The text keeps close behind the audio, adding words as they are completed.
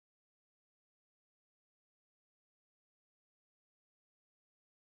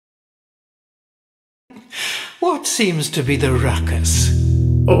What seems to be the ruckus?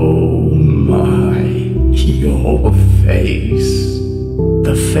 Oh my, your face.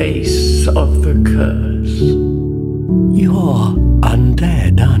 The face of the curse. You're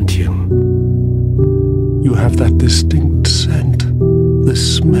undead, aren't you? You have that distinct scent, the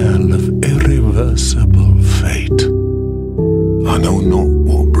smell of irreversible fate. I know not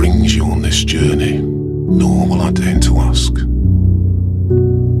what brings you on this journey, nor will I deign to ask.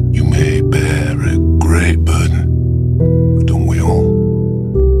 You may bear a great burden, but don't we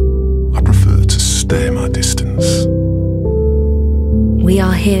all? I prefer to stay my distance. We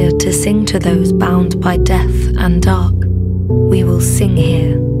are here to sing to those bound by death and dark. We will sing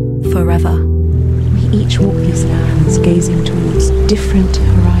here forever. We each walk these lands, gazing towards different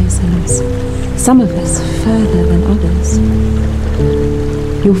horizons, some of us further than others.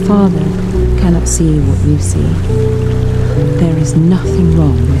 Your father cannot see what you see. There is nothing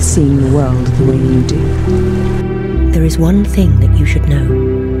wrong with seeing the world the way you do. There is one thing that you should know.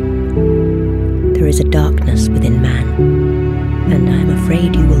 There is a darkness within man, and I am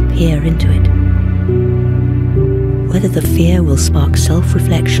afraid you will peer into it. Whether the fear will spark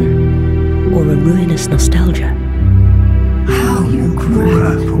self-reflection or a ruinous nostalgia. How you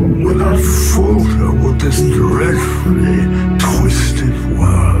grapple without falter with this dreadfully twisted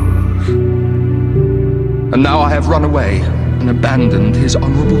world. And now I have run away and abandoned his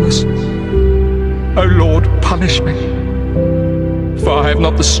honourableness. O Lord, punish me, for I have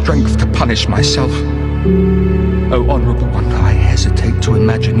not the strength to punish myself. O Honourable One, I hesitate to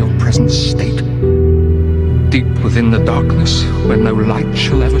imagine your present state, deep within the darkness where no light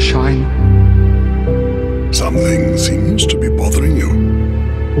shall ever shine. Something seems to be bothering you.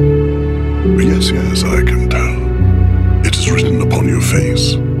 Yes, I can tell. It is written upon your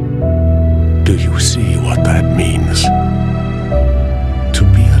face. Do you see what that means? To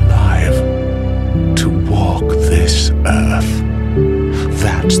be alive, to walk this earth,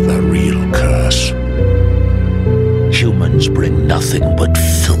 that's the real curse. Humans bring nothing but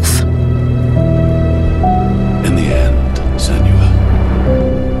filth. In the end, Senua,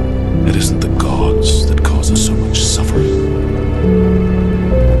 it isn't the gods that cause us so much suffering,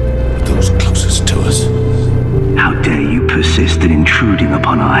 but those closest to us. How dare you persist in intruding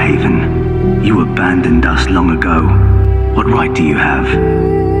upon our haven? You abandoned us long ago. What right do you have?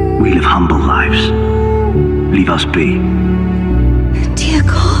 We live humble lives. Leave us be. Dear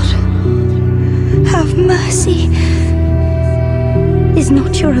God, have mercy. Is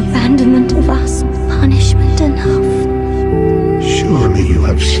not your abandonment of us punishment enough? Surely you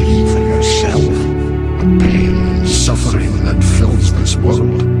have seen for yourself the pain and suffering that fills this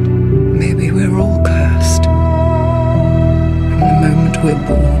world. Maybe we're all cursed from the moment we're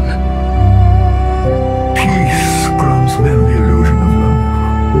born. Peace grants men the illusion of love.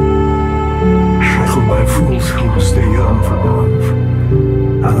 Shackled by falsehoods, they yearn for love,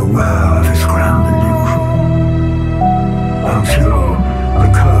 unaware of its grand illusion. Until the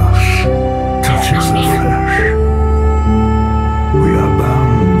curse touches the flesh, we are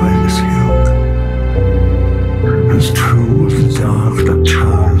bound by this yoke, as true as the dark that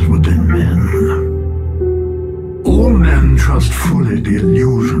turns within men. All men trust fully the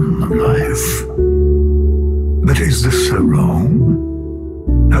illusion of life. But is this so wrong?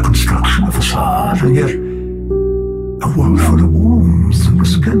 A construction of facade, and yet a world full of warmth and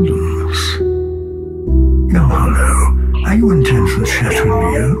resplendence. Young Hollow, are you intent on shattering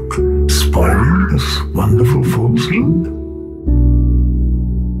the yoke, spoiling this wonderful falsehood?